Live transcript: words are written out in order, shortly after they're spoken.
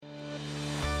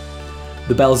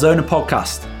The Belzona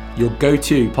Podcast, your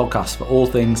go-to podcast for all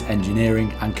things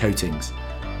engineering and coatings.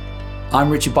 I'm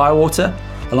Richard Bywater.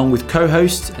 Along with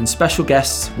co-hosts and special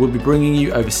guests, we'll be bringing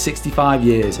you over 65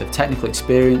 years of technical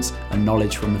experience and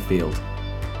knowledge from the field.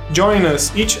 Join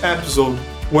us each episode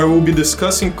where we'll be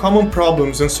discussing common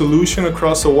problems and solutions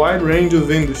across a wide range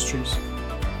of industries.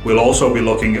 We'll also be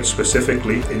looking at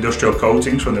specifically industrial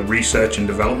coatings from the research and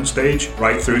development stage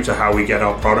right through to how we get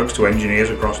our products to engineers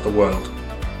across the world.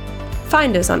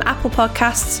 Find us on Apple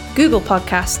Podcasts, Google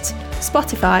Podcasts,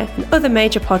 Spotify and other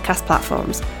major podcast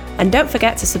platforms. And don't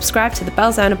forget to subscribe to the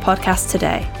Belzona Podcast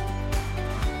today.